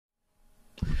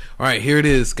All right, here it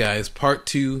is, guys. Part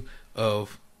 2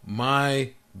 of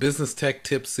my business tech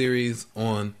tip series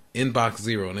on Inbox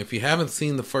Zero. And if you haven't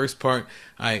seen the first part,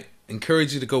 I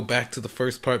encourage you to go back to the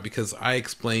first part because I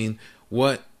explain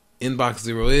what Inbox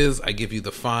Zero is. I give you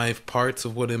the 5 parts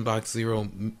of what Inbox Zero,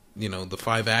 the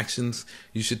 5 actions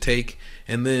you should take.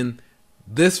 And then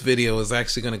this video is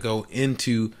actually going to go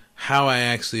into how I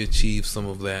actually achieve some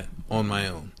of that on my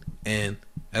own. And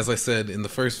as I said in the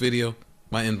first video,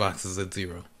 my inbox is at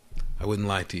 0. I wouldn't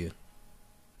lie to you.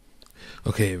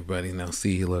 Okay, everybody, now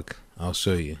see, look, I'll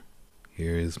show you.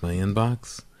 Here is my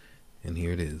inbox, and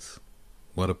here it is.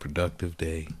 What a productive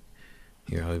day.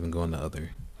 Here, I'll even go into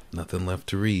other. Nothing left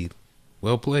to read.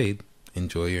 Well played.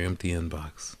 Enjoy your empty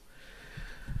inbox.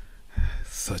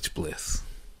 Such bliss.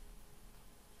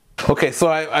 Okay, so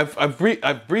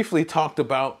I've briefly talked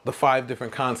about the 5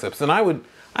 different concepts, and I would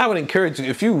encourage you,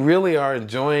 if you really are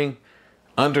enjoying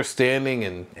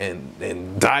understanding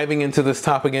and diving into this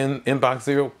topic in Inbox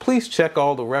Zero, please check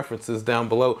all the references down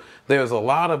below. There's a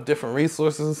lot of different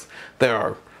resources. There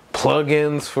are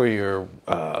plugins for your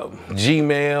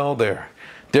Gmail. There are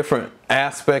different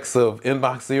aspects of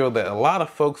Inbox Zero that a lot of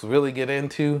folks really get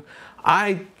into.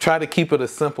 I try to keep it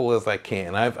as simple as I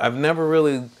can. I've never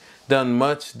really done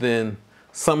much than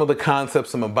some of the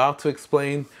concepts I'm about to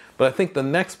explain, but I think the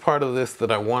next part of this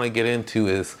that I want to get into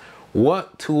is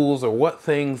what tools or what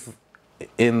things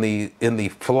in the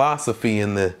philosophy,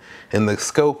 in the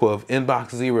scope of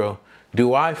Inbox Zero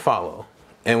do I follow,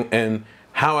 and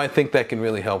how I think that can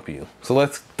really help you. So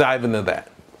let's dive into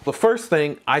that. The first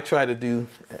thing I try to do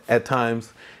at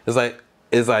times is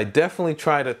I definitely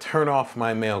try to turn off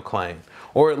my mail client,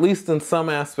 or at least in some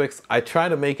aspects I try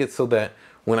to make it so that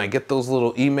when I get those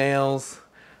little emails,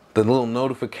 the little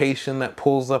notification that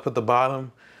pulls up at the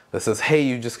bottom that says, hey,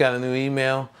 you just got a new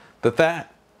email,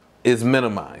 that is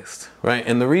minimized, right?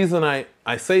 And the reason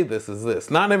I say this is this.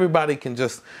 Not everybody can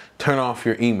just turn off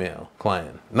your email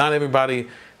client. Not everybody,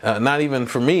 not even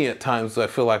for me at times do I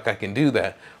feel like I can do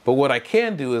that. But what I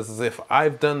can do is if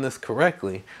I've done this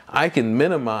correctly, I can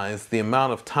minimize the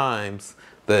amount of times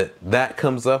that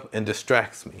comes up and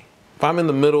distracts me. If I'm in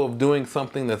the middle of doing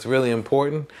something that's really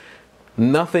important,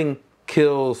 nothing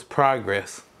kills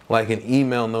progress like an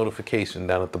email notification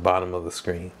down at the bottom of the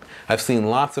screen. I've seen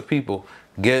lots of people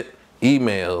get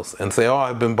emails and say, oh,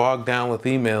 I've been bogged down with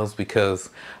emails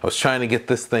because I was trying to get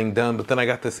this thing done, but then I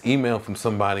got this email from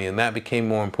somebody and that became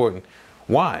more important.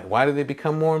 Why? Why did they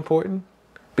become more important?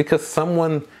 Because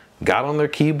someone got on their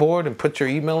keyboard and put your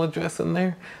email address in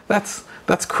there? That's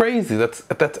crazy. That's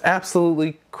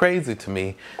absolutely crazy to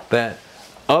me that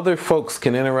other folks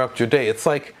can interrupt your day. It's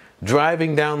like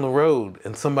driving down the road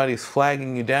and somebody's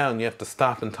flagging you down. You have to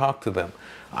stop and talk to them.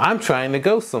 I'm trying to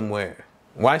go somewhere.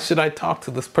 Why should I talk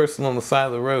to this person on the side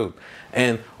of the road?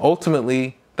 And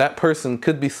ultimately, that person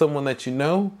could be someone that you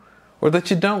know or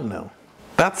that you don't know.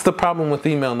 That's the problem with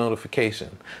email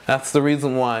notification. That's the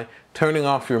reason why turning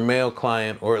off your mail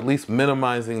client, or at least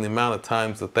minimizing the amount of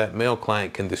times that mail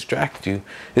client can distract you,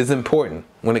 is important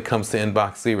when it comes to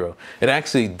Inbox Zero. It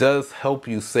actually does help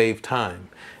you save time.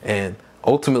 And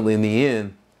ultimately, in the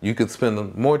end, you could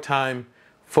spend more time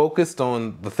focused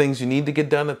on the things you need to get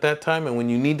done at that time. And when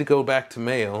you need to go back to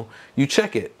mail, you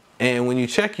check it. And when you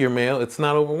check your mail, it's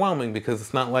not overwhelming because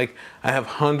it's not like I have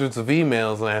hundreds of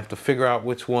emails and I have to figure out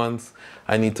which ones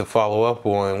I need to follow up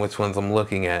on, which ones I'm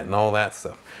looking at, and all that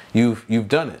stuff. You've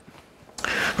done it.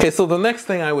 Okay, so the next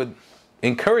thing I would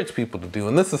encourage people to do,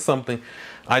 and this is something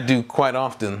I do quite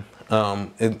often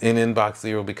in Inbox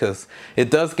Zero because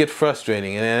it does get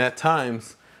frustrating, and at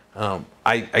times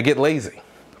I get lazy,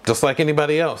 just like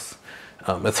anybody else.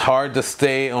 It's hard to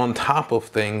stay on top of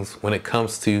things when it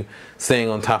comes to staying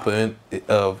on top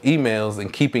of emails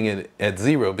and keeping it at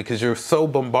 0 because you're so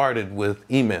bombarded with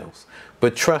emails.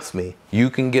 But trust me,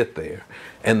 you can get there.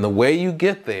 And the way you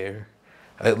get there,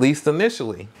 at least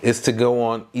initially, is to go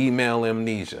on email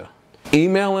amnesia.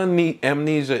 Email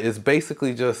amnesia is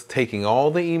basically just taking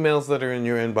all the emails that are in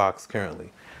your inbox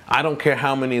currently. I don't care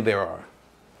how many there are.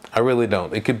 I really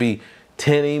don't. It could be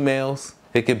 10 emails.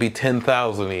 It could be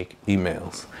 10,000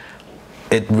 emails.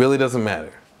 It really doesn't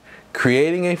matter.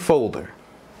 Creating a folder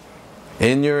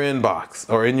in your inbox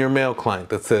or in your mail client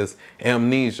that says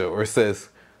amnesia or says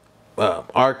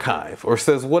archive or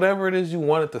says whatever it is you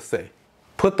want it to say.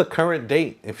 Put the current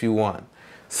date if you want.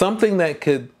 Something that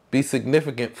could be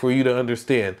significant for you to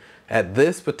understand. At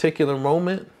this particular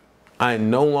moment, I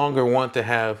no longer want to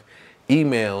have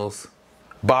emails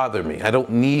bother me. I don't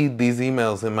need these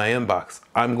emails in my inbox.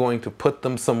 I'm going to put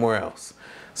them somewhere else.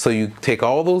 So you take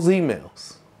all those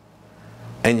emails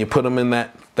and you put them in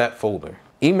that folder.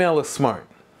 Email is smart.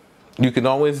 You can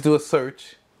always do a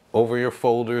search over your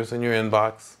folders in your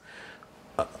inbox,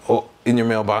 or in your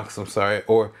mailbox, I'm sorry,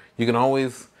 or you can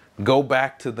always go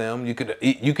back to them. You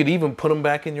could even put them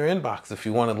back in your inbox if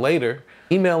you wanted later.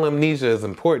 Email amnesia is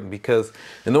important because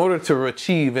in order to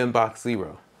achieve inbox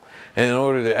zero, and in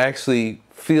order to actually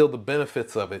feel the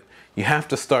benefits of it, you have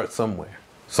to start somewhere.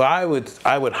 So I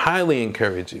would highly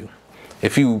encourage you,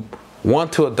 if you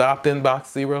want to adopt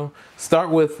inbox zero, start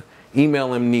with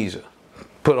email amnesia.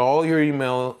 Put all your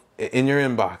email in your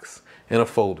inbox in a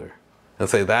folder and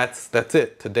say, that's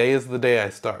it. Today is the day I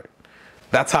start.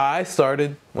 That's how I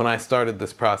started when I started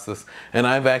this process, and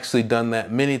I've actually done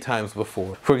that many times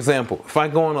before. For example, if I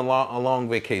go on a long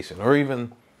vacation, or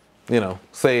even,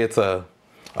 say it's a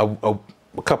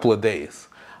couple of days,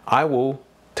 I will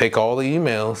take all the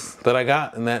emails that I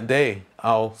got in that day.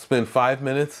 I'll spend 5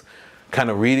 minutes kind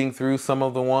of reading through some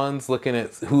of the ones, looking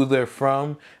at who they're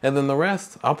from, and then the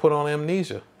rest I'll put on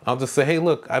amnesia. I'll just say, hey,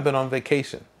 look, I've been on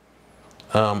vacation.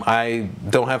 I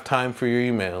don't have time for your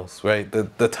emails, right?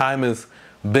 The time has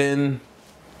been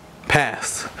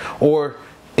passed. Or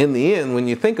in the end, when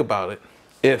you think about it,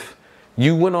 if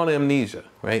you went on amnesia,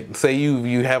 right? Say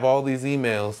you have all these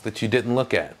emails that you didn't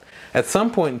look at. At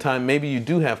some point in time, maybe you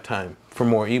do have time for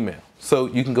more email. So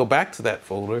you can go back to that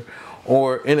folder.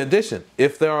 Or in addition,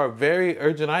 if there are very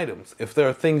urgent items, if there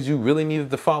are things you really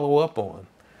needed to follow up on,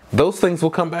 those things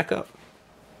will come back up.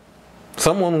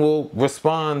 Someone will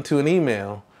respond to an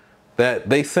email that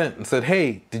they sent and said,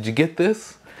 hey, did you get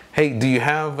this? Hey, do you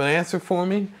have an answer for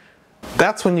me?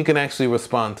 That's when you can actually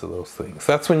respond to those things.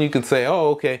 That's when you can say, oh,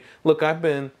 okay, look, I've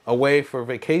been away for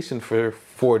vacation for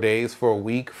 4 days, for a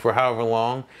week, for however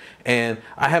long, and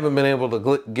I haven't been able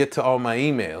to get to all my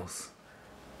emails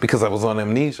because I was on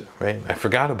amnesia, right? I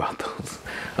forgot about those.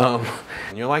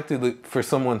 And you're likely for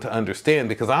someone to understand,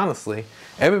 because honestly,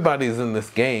 everybody's in this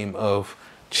game of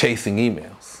chasing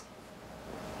emails.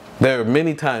 There are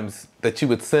many times that you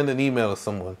would send an email to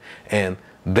someone and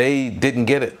they didn't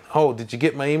get it. Oh, did you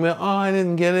get my email? Oh, I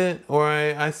didn't get it. Or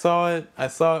I saw it. I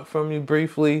saw it from you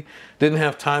briefly. Didn't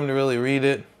have time to really read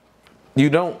it. You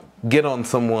don't get on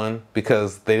someone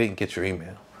because they didn't get your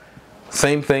email.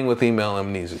 Same thing with email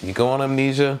amnesia. You go on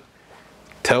amnesia,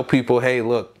 tell people, hey,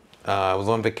 look, I was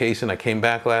on vacation. I came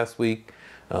back last week.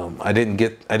 I didn't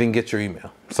get your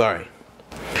email. Sorry.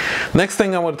 Next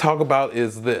thing I want to talk about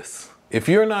is this. If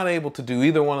you're not able to do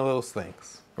either one of those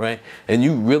things, right, and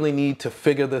you really need to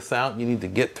figure this out, you need to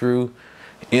get through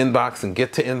inbox and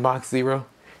get to inbox zero,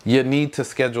 you need to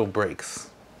schedule breaks.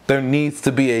 There needs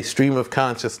to be a stream of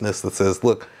consciousness that says,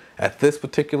 look, at this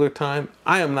particular time,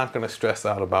 I am not going to stress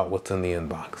out about what's in the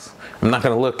inbox. I'm not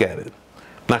going to look at it.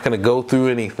 I'm not going to go through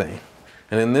anything.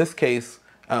 And in this case,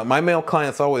 my mail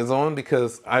client's always on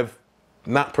because I've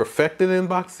not perfected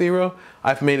inbox zero.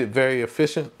 I've made it very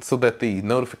efficient so that the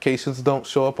notifications don't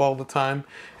show up all the time.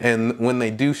 And when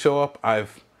they do show up,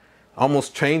 I've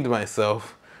almost trained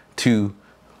myself to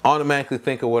automatically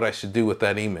think of what I should do with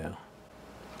that email.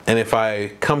 And if I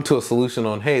come to a solution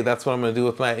on, hey, that's what I'm going to do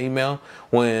with my email,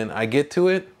 when I get to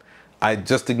it, I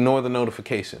just ignore the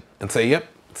notification and say, yep,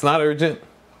 it's not urgent.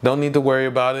 Don't need to worry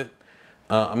about it.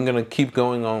 I'm going to keep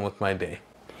going on with my day.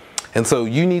 And so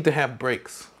you need to have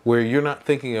breaks where you're not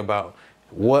thinking about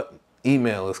what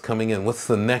email is coming in. What's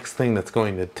the next thing that's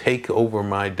going to take over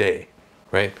my day,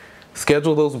 right?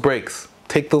 Schedule those breaks.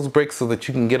 Take those breaks so that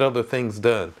you can get other things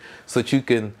done, so that you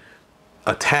can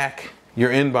attack your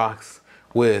inbox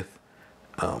with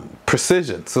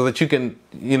precision, so that you can,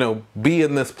 be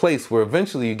in this place where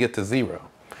eventually you get to zero.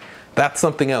 That's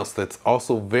something else that's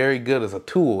also very good as a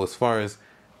tool as far as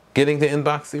getting to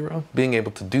inbox zero, being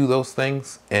able to do those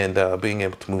things, and being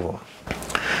able to move on.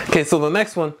 Okay, so the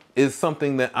next one is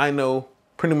something that I know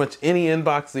pretty much any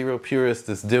inbox zero purist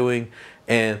is doing,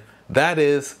 and that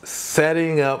is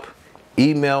setting up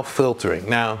email filtering.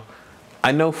 Now,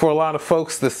 I know for a lot of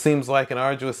folks this seems like an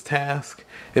arduous task.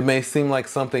 It may seem like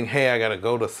something, hey, I gotta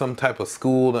go to some type of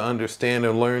school to understand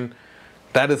or learn.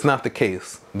 That is not the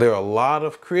case. There are a lot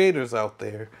of creators out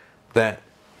there that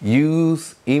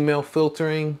use email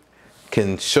filtering,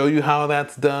 can show you how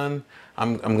that's done.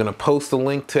 I'm going to post a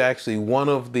link to actually one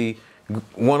of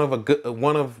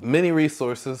many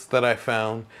resources that I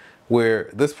found where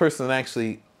this person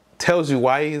actually tells you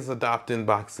why he's adopted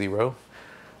inbox zero,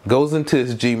 goes into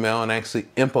his Gmail and actually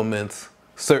implements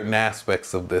certain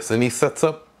aspects of this, and he sets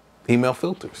up email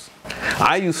filters.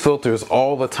 I use filters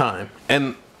all the time,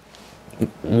 and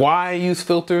why I use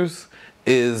filters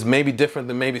is maybe different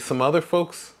than maybe some other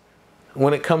folks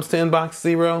when it comes to inbox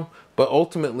zero, but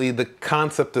ultimately the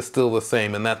concept is still the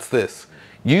same, and that's this.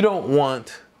 You don't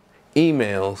want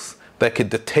emails that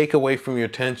could take away from your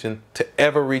attention to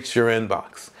ever reach your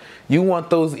inbox. You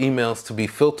want those emails to be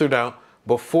filtered out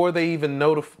before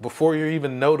before you're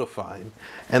even notified.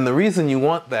 And the reason you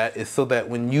want that is so that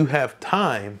when you have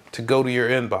time to go to your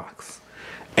inbox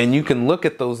and you can look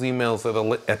at those emails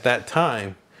at that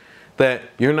time, that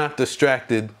you're not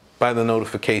distracted by the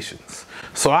notifications.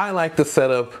 So I like to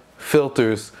set up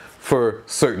filters for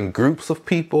certain groups of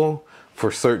people,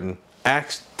 for certain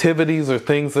activities or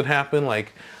things that happen.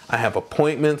 Like I have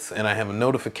appointments and I have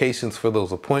notifications for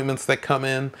those appointments that come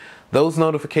in. Those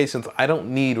notifications I don't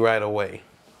need right away.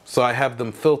 So I have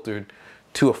them filtered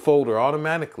to a folder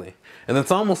automatically. And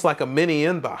it's almost like a mini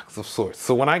inbox of sorts.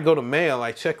 So when I go to mail,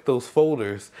 I check those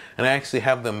folders and I actually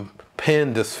have them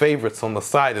pinned as favorites on the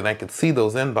side, and I can see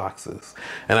those inboxes.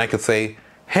 And I can say,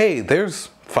 hey, there's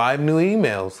 5 new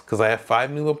emails because I have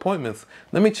 5 new appointments.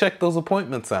 Let me check those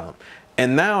appointments out.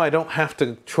 And now I don't have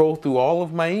to troll through all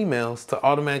of my emails to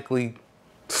automatically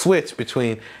switch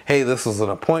between, hey, this is an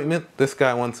appointment. This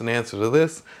guy wants an answer to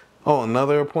this. Oh,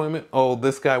 another appointment. Oh,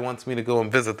 this guy wants me to go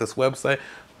and visit this website.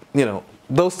 You know,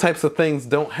 those types of things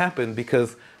don't happen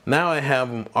because now I have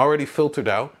them already filtered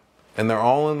out and they're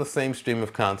all in the same stream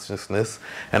of consciousness.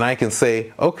 And I can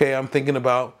say, okay, I'm thinking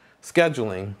about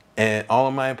scheduling and all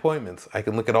of my appointments. I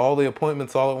can look at all the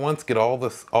appointments all at once, get all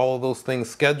of those things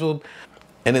scheduled.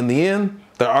 And in the end,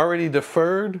 they're already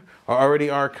deferred or already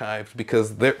archived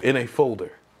because they're in a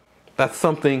folder. That's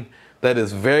something that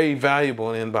is very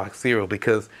valuable in Inbox Zero,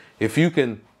 because if you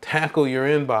can tackle your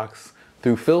inbox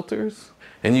through filters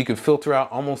and you can filter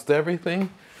out almost everything,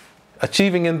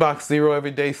 achieving Inbox Zero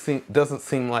every day doesn't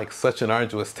seem like such an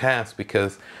arduous task,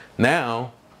 because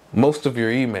now most of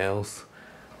your emails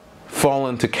fall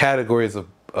into categories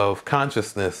of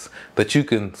consciousness that you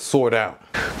can sort out.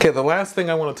 Okay, the last thing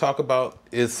I want to talk about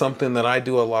is something that I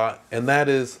do a lot, and that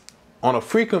is on a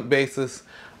frequent basis,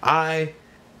 I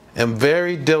am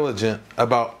very diligent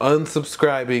about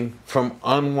unsubscribing from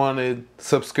unwanted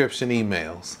subscription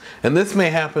emails. And this may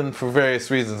happen for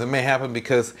various reasons. It may happen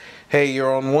because, hey,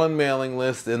 you're on one mailing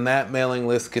list and that mailing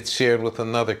list gets shared with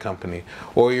another company.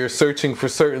 Or you're searching for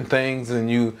certain things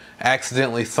and you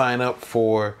accidentally sign up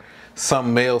for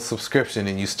some mail subscription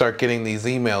and you start getting these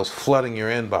emails flooding your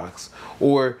inbox.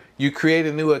 Or you create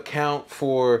a new account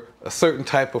for a certain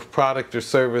type of product or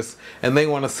service and they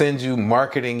want to send you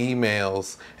marketing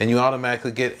emails and you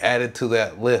automatically get added to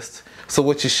that list. So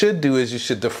what you should do is you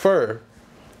should defer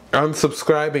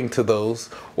unsubscribing to those,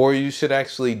 or you should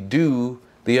actually do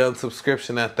the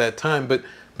unsubscription at that time,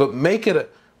 but make it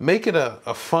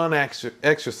a fun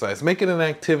exercise. Make it an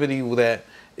activity that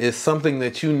is something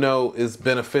that you know is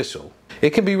beneficial.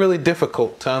 It can be really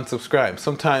difficult to unsubscribe.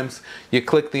 Sometimes you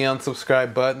click the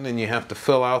unsubscribe button and you have to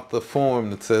fill out the form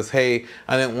that says, hey,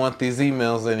 I didn't want these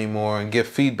emails anymore, and give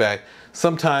feedback.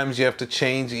 Sometimes you have to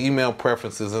change email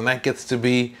preferences, and that gets to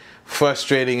be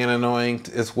frustrating and annoying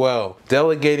as well.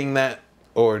 Delegating that,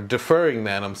 or deferring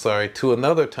that, I'm sorry, to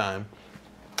another time,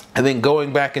 and then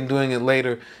going back and doing it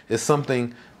later is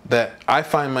something that I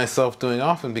find myself doing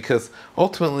often, because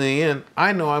ultimately in,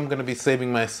 I know I'm going to be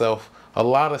saving myself a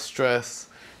lot of stress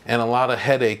and a lot of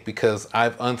headache because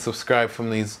I've unsubscribed from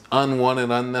these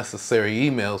unwanted, unnecessary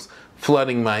emails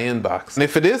flooding my inbox. And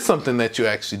if it is something that you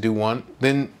actually do want,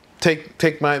 then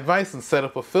take my advice and set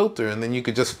up a filter, and then you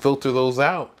could just filter those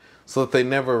out so that they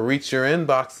never reach your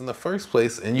inbox in the first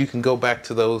place, and you can go back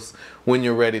to those when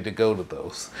you're ready to go to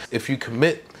those. If you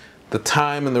commit the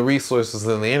time and the resources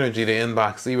and the energy to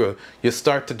Inbox Zero, you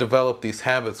start to develop these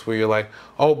habits where you're like,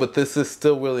 oh, but this is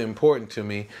still really important to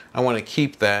me. I want to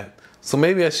keep that. So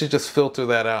maybe I should just filter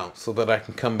that out so that I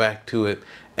can come back to it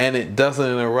and it doesn't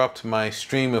interrupt my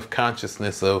stream of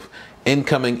consciousness of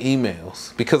incoming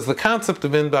emails. Because the concept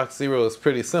of Inbox Zero is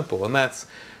pretty simple, and that's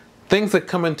things that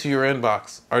come into your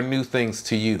inbox are new things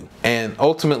to you. And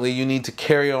ultimately, you need to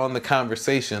carry on the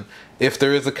conversation if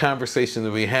there is a conversation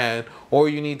to be had, or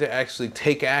you need to actually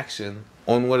take action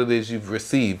on what it is you've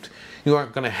received. You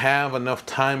aren't going to have enough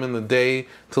time in the day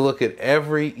to look at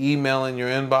every email in your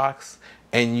inbox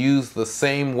and use the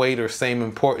same weight or same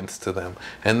importance to them.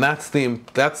 And that's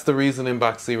the reason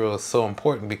Inbox Zero is so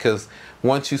important, because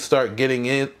once you start getting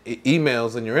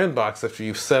emails in your inbox after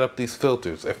you've set up these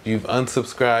filters, after you've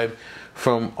unsubscribed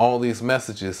from all these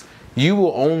messages, you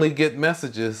will only get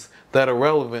messages that are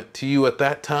relevant to you at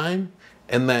that time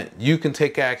and that you can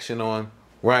take action on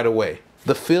right away.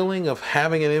 The feeling of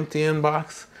having an empty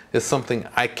inbox is something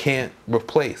I can't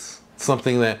replace. It's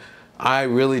something that I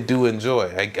really do enjoy.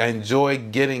 I enjoy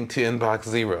getting to Inbox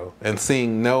Zero and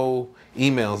seeing no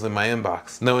emails in my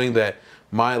inbox, knowing that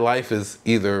my life is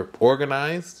either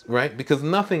organized, right? Because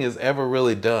nothing is ever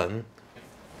really done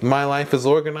my life is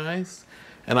organized,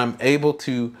 and I'm able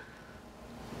to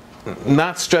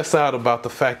not stress out about the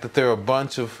fact that there are a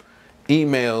bunch of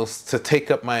emails to take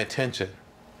up my attention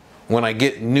when I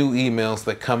get new emails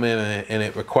that come in and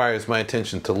it requires my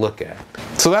attention to look at.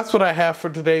 So that's what I have for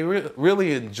today.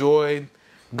 Really enjoyed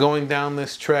going down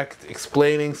this trek,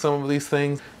 explaining some of these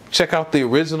things. Check out the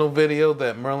original video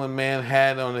that Merlin Mann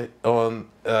had on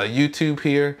YouTube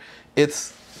here.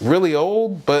 It's really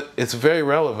old, but it's very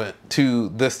relevant to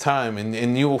this time,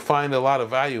 and you will find a lot of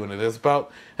value in it. It's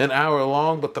about an hour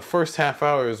long, but the first half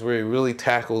hour is where he really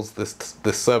tackles this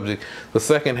subject. The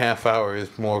second half hour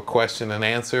is more question and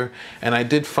answer, and I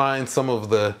did find some of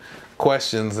the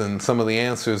questions and some of the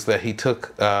answers that he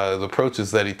took, the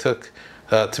approaches that he took,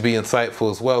 to be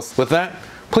insightful as well. With that,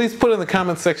 please put in the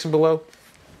comment section below.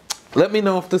 Let me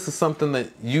know if this is something that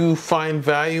you find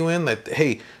value in, that,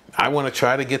 hey, I want to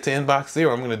try to get to inbox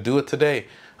zero. I'm going to do it today.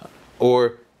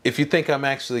 Or if you think I'm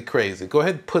actually crazy, go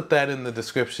ahead and put that in the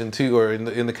description too, or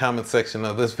in the comment section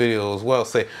of this video as well.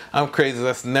 Say, I'm crazy,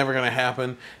 that's never going to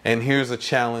happen, and here's a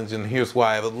challenge, and here's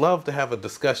why. I would love to have a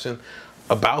discussion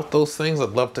about those things. I'd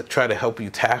love to try to help you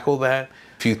tackle that.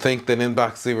 If you think that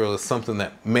inbox zero is something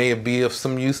that may be of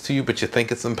some use to you, but you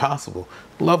think it's impossible,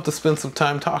 I'd love to spend some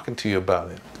time talking to you about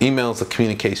it. Email is a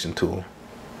communication tool.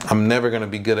 I'm never going to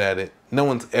be good at it. No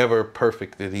one's ever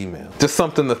perfect at email. Just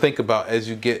something to think about as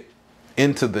you get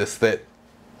into this, that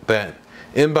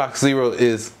inbox zero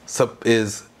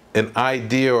is an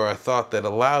idea or a thought that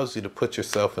allows you to put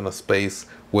yourself in a space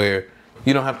where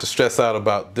you don't have to stress out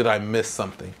about, did I miss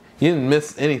something? You didn't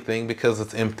miss anything because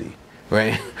it's empty,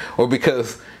 right? Or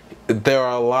because there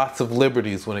are lots of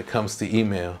liberties when it comes to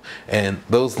email, and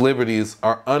those liberties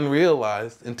are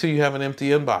unrealized until you have an empty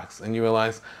inbox and you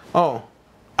realize, oh,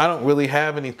 I don't really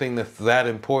have anything that's that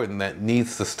important that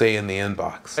needs to stay in the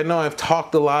inbox. I know I've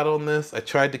talked a lot on this. I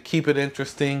tried to keep it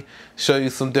interesting, show you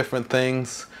some different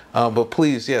things, but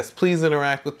please, yes, please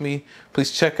interact with me.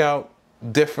 Please check out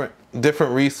different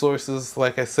resources,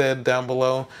 like I said, down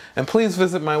below, and please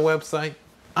visit my website.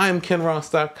 I am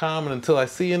kenross.com, and until I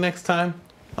see you next time,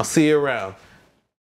 I'll see you around.